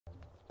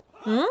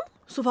嗯，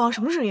苏芳，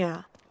什么声音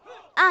啊？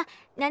啊，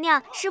娘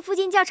娘，是附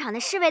近教场的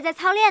侍卫在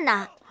操练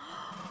呢。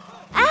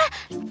哎，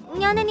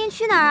娘娘您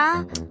去哪儿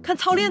啊？看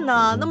操练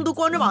呢，那么多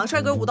光着膀的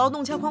帅哥舞刀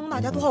弄枪哐哐打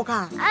架，多好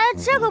看！哎，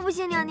这可不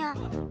行，娘娘。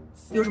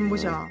有什么不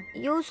行？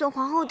有损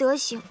皇后德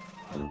行。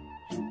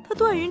他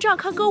段云这样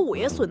看歌舞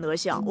也损德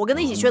行，我跟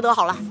他一起学德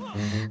好了。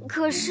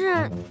可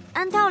是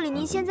按道理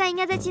您现在应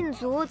该在禁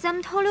足，咱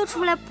们偷溜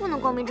出来，不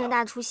能光明正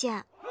大出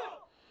现。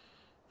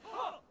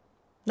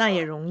那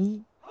也容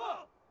易。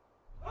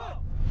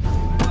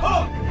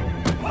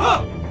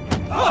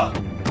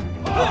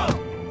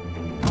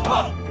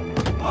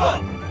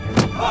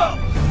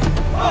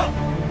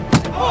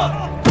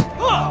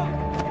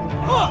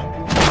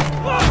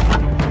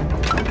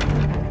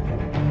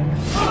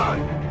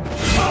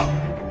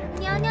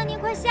娘娘，您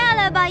快下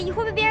来吧，一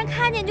会儿被别人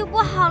看见就不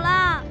好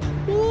了。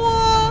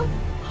哇，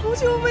好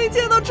久没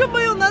见到这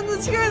么有男子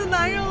气概的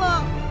男人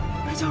了。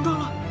别强装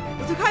了，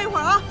我再看一会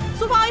儿啊。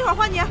苏芳，一会儿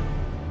换你。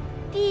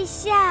陛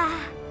下，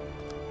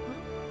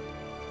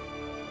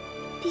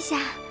陛下，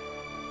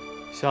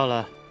下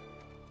来。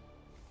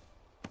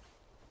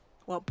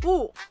我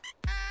不。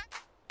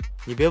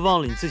你别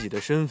忘了你自己的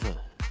身份，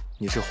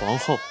你是皇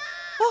后。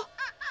哦，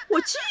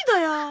我记得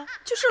呀，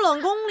就是冷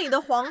宫里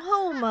的皇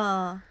后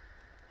嘛。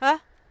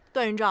哎，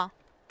段云丈，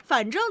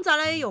反正咱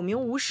俩也有名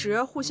无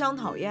实，互相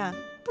讨厌，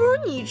不如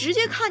你直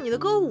接看你的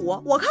歌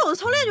舞，我看我的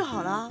操练就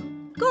好了，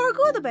各玩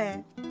各的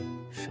呗。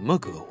什么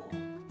歌舞？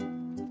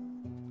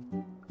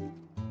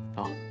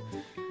啊，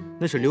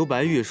那是刘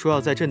白玉说要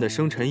在朕的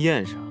生辰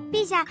宴上。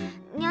陛下，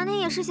娘娘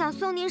也是想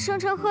送您生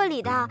辰贺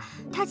礼的，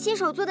她亲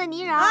手做的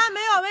泥人。啊，没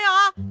有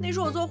啊，那是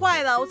我做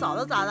坏的，我早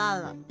都砸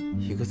烂了。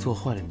一个做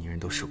坏的女人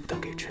都舍不得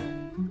给朕，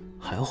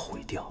还要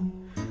毁掉，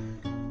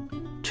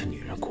这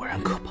女人果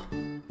然可怕。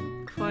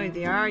快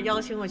点儿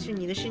邀请我去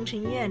你的生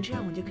辰宴，这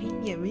样我就可以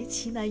勉为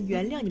其难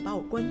原谅你把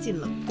我关进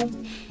冷宫。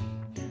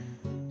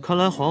看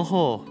来皇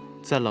后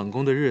在冷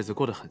宫的日子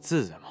过得很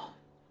自在嘛。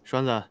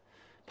栓子，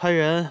派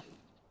人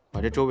把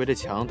这周围的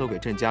墙都给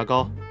朕加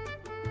高。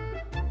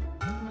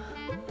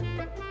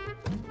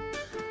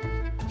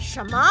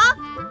什么？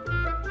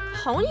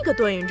好你个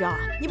段云丈，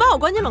你把我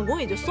关进冷宫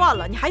也就算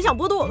了，你还想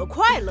剥夺我的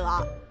快乐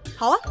啊？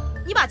好啊，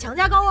你把墙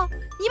加高啊！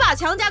你把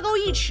墙加高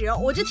1尺，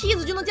我这梯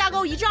子就能加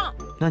高1丈。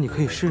那你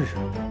可以试试。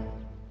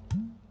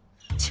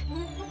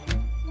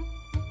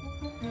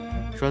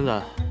栓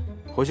子，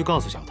回去告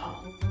诉小唐，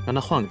让他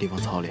换个地方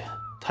操练，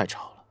太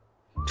吵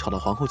了，吵到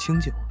皇后清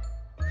静了。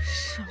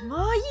什么？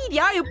一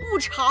点也不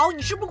吵，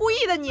你是不是故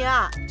意的你？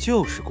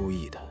就是故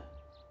意的。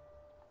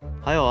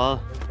还有啊，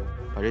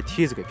把这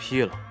梯子给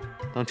劈了，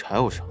当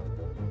柴火烧。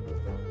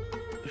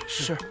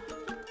是。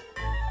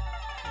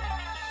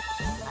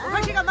我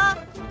看谁敢吗？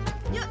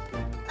你们，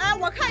哎，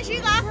我看谁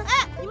敢！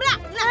哎，你们俩，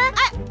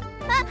哎。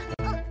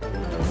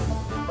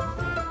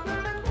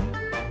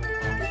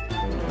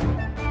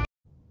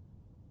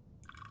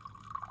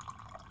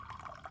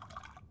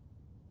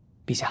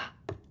陛下，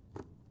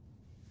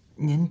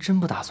您真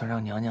不打算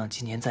让娘娘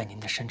今年在您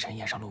的生辰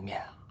宴上露面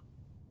啊？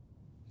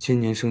今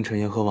年生辰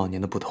宴和往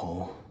年的不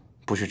同，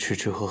不是吃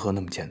吃喝喝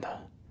那么简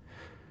单，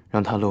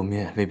让她露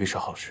面未必是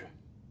好事。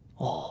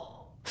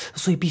哦，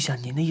所以陛下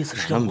您的意思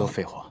是那么多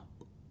废话。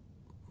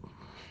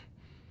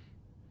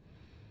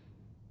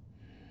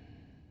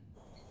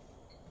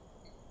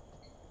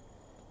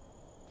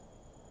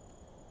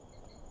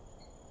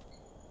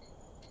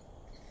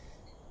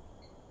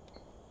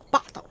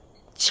霸道、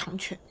强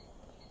权、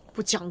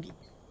不讲理、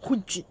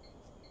昏君。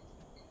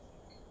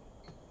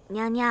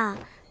娘娘，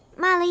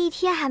骂了一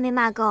天还没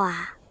骂够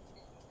啊？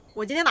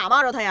我今天哪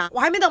骂着他呀？我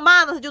还没等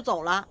骂呢，他就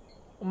走了。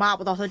我骂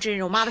不到他真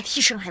人，我骂他替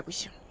身还不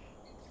行。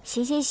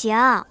行，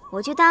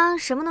我就当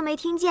什么都没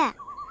听见。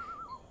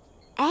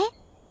哎，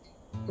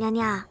娘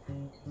娘，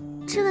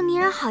这个泥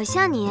人好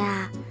像您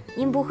啊，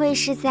您不会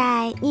是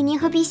在捏您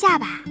和陛下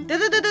吧？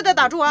对，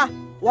打住啊！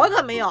我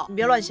可没有，你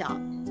别乱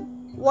想。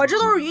我这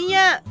都是云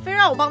烟，非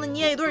让我帮他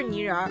捏一对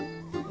泥人，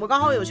我刚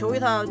好有求于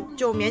他，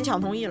就勉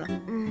强同意了。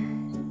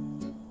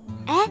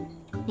哎，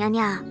娘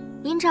娘，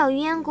您找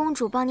云烟公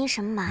主帮您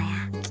什么忙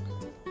呀？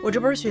我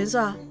这不是寻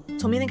思，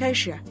从明天开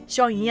始，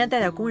希望云烟带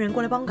点工人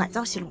过来帮我改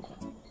造西冷宫。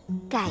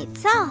改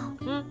造？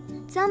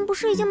咱们不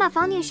是已经把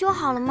房顶修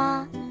好了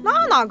吗？那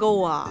哪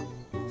够啊！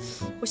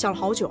我想了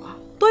好久啊，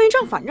段云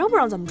丈反正不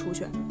让咱们出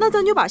去，那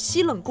咱就把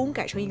西冷宫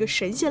改成一个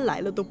神仙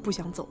来了都不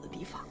想走的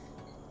地方。